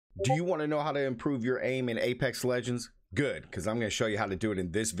Do you want to know how to improve your aim in Apex Legends? Good, because I'm going to show you how to do it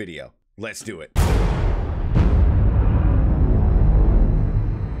in this video. Let's do it.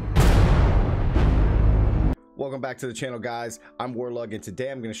 Welcome back to the channel, guys. I'm Warlug, and today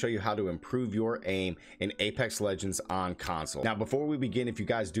I'm going to show you how to improve your aim in Apex Legends on console. Now, before we begin, if you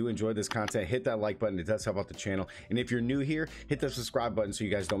guys do enjoy this content, hit that like button. It does help out the channel. And if you're new here, hit the subscribe button so you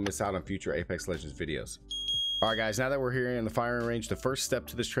guys don't miss out on future Apex Legends videos. All right, guys, now that we're here in the firing range, the first step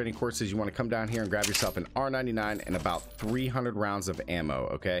to this training course is you want to come down here and grab yourself an R99 and about 300 rounds of ammo,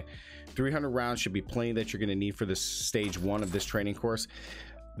 okay? 300 rounds should be plenty that you're going to need for this stage 1 of this training course.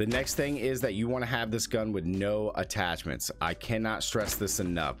 The next thing is that you want to have this gun with no attachments. I cannot stress this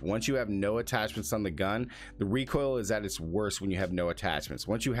enough. Once you have no attachments on the gun, the recoil is at its worst when you have no attachments.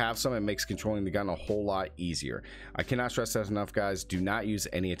 Once you have some, it makes controlling the gun a whole lot easier. I cannot stress that enough, guys. Do not use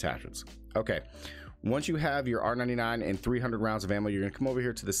any attachments. Okay. Once you have your R99 and 300 rounds of ammo, you're going to come over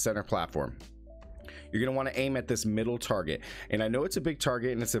here to the center platform. You're going to want to aim at this middle target. And I know it's a big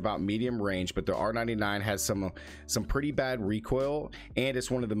target and it's about medium range, but the R99 has some pretty bad recoil, and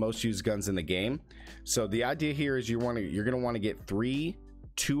it's one of the most used guns in the game. So the idea here is you're going to want to get 3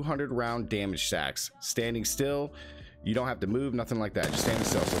 200 round damage stacks. Standing still, you don't have to move, nothing like that. Just standing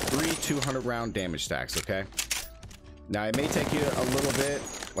still. So 3 200 round damage stacks, okay? Now it may take you a little bit.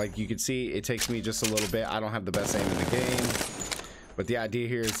 Like you can see, it takes me just a little bit. I don't have the best aim in the game, but the idea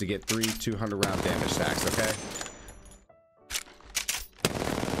here is to get 3 200 round damage stacks, okay?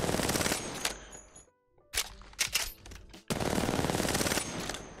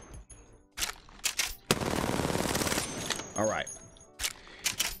 All right.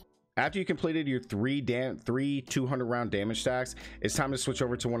 After you completed your 3 200 round damage stacks, it's time to switch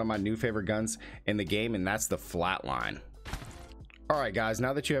over to one of my new favorite guns in the game, and that's the flatline. All right, guys,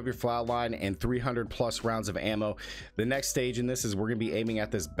 now that you have your flatline and 300 plus rounds of ammo, the next stage in this is we're going to be aiming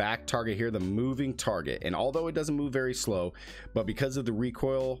at this back target here, the moving target. And although it doesn't move very slow, but because of the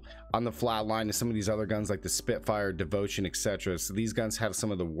recoil on the flatline and some of these other guns like the Spitfire, Devotion, etc., so these guns have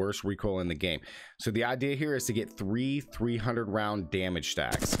some of the worst recoil in the game. So the idea here is to get 3 300 round damage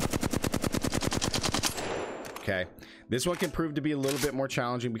stacks. Okay, this one can prove to be a little bit more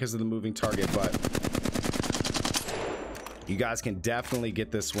challenging because of the moving target, but you guys can definitely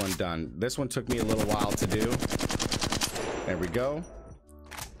get this one done. This one took me a little while to do. There we go.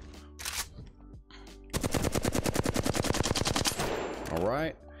 All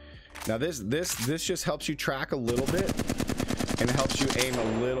right. Now this just helps you track a little bit and it helps you aim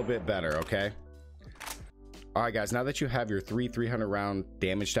a little bit better, okay? All right, guys, now that you have your 3 300 round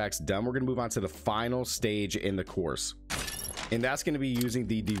damage stacks done, we're going to move on to the final stage in the course. And that's going to be using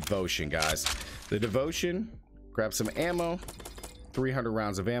the Devotion, guys. The Devotion, grab some ammo, 300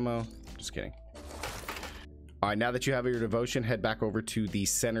 rounds of ammo. Just kidding. All right, now that you have your Devotion, head back over to the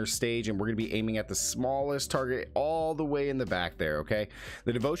center stage, and we're going to be aiming at the smallest target all the way in the back there, okay?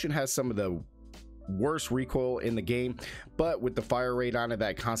 The Devotion has some of the worst recoil in the game, but with the fire rate on it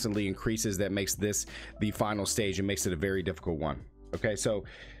that constantly increases, that makes this the final stage and makes it a very difficult one. Okay, so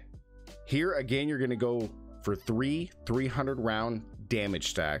here again, you're going to go for 3 300 round damage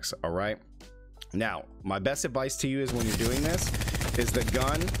stacks. All right, now my best advice to you is when you're doing this is the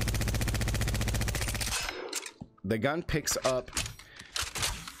gun picks up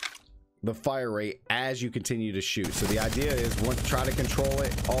the fire rate as you continue to shoot. So the idea is try to control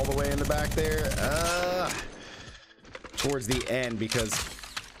it all the way in the back there towards the end, because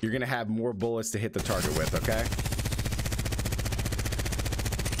you're gonna have more bullets to hit the target with. Okay,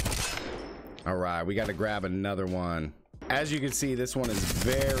 all right, we got to grab another one. As you can see, this one is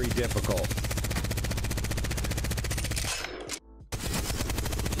very difficult.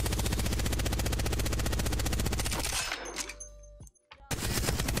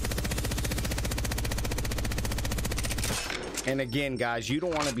 And again, guys, you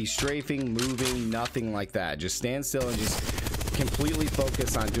don't want to be strafing, moving, nothing like that. Just stand still and just completely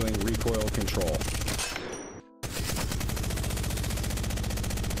focus on doing recoil control.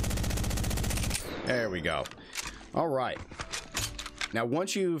 There we go. All right. Now,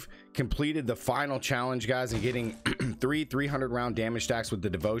 once you've completed the final challenge, guys, and getting 3 300 round damage stacks with the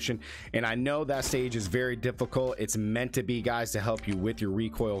Devotion, and I know that stage is very difficult. It's meant to be, guys, to help you with your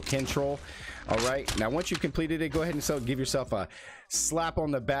recoil control. All right, now once you've completed it, go ahead and give yourself a slap on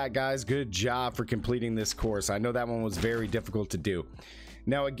the back, guys. Good job for completing this course. I know that one was very difficult to do.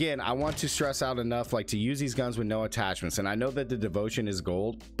 Now again, I want to stress out enough, like, to use these guns with no attachments. And I know that the Devotion is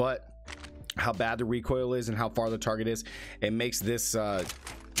gold, but how bad the recoil is and how far the target is, it makes this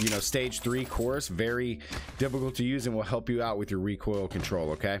you know, stage 3 course very difficult to use and will help you out with your recoil control.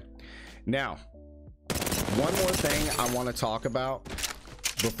 Okay, now one more thing I want to talk about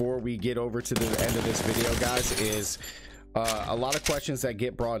before we get over to the end of this video, guys, is a lot of questions that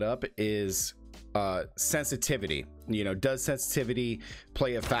get brought up is sensitivity. You know, does sensitivity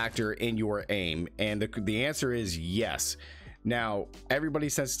play a factor in your aim? And the answer is yes. Now,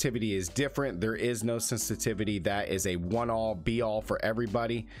 everybody's sensitivity is different. There is no sensitivity that is a one-all be-all for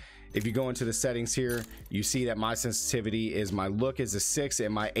everybody. If you go into the settings here, you see that my sensitivity is, my look is a 6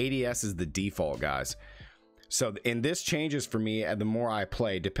 and my ADS is the default, guys. So, and this changes for me the more I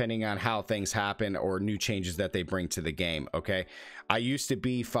play, depending on how things happen or new changes that they bring to the game. Okay, I used to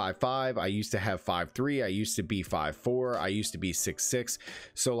be 5'5", I used to have 5'3", I used to be 5'4", I used to be 6'6".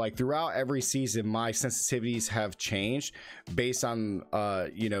 So like throughout every season, my sensitivities have changed based on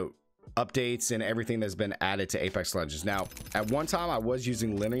you know, updates and everything that's been added to Apex Legends. Now, at one time I was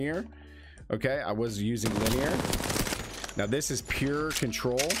using linear. Okay, I was using linear. Now this is pure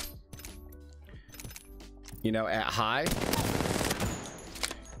control. You know, at high,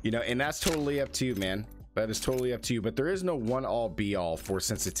 you know, and that's totally up to you, man. That is totally up to you, but there is no one all be all for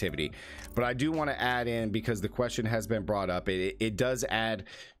sensitivity. But I do want to add in, because the question has been brought up, it does add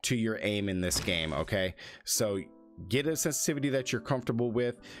to your aim in this game. Okay, so get a sensitivity that you're comfortable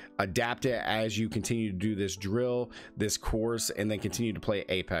with, adapt it as you continue to do this drill, this course, and then continue to play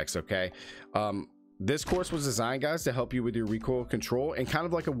Apex. Okay, this course was designed, guys, to help you with your recoil control and kind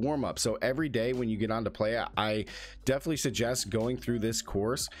of like a warm-up. So every day when you get on to play, I definitely suggest going through this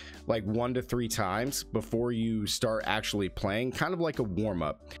course like 1 to 3 times before you start actually playing, kind of like a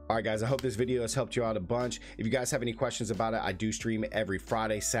warm-up. All right, guys, I hope this video has helped you out a bunch. If you guys have any questions about it, I do stream every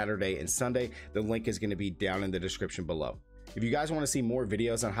Friday, Saturday, and Sunday. The link is going to be down in the description below. If you guys want to see more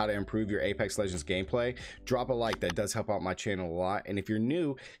videos on how to improve your Apex Legends gameplay, drop a like. That does help out my channel a lot. And if you're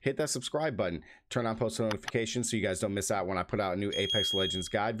new, hit that subscribe button, turn on post notifications so you guys don't miss out when I put out a new Apex Legends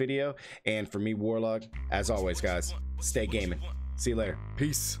guide video. And for me, Warlug, as always, guys, stay gaming. See you later.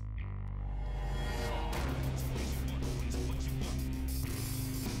 Peace.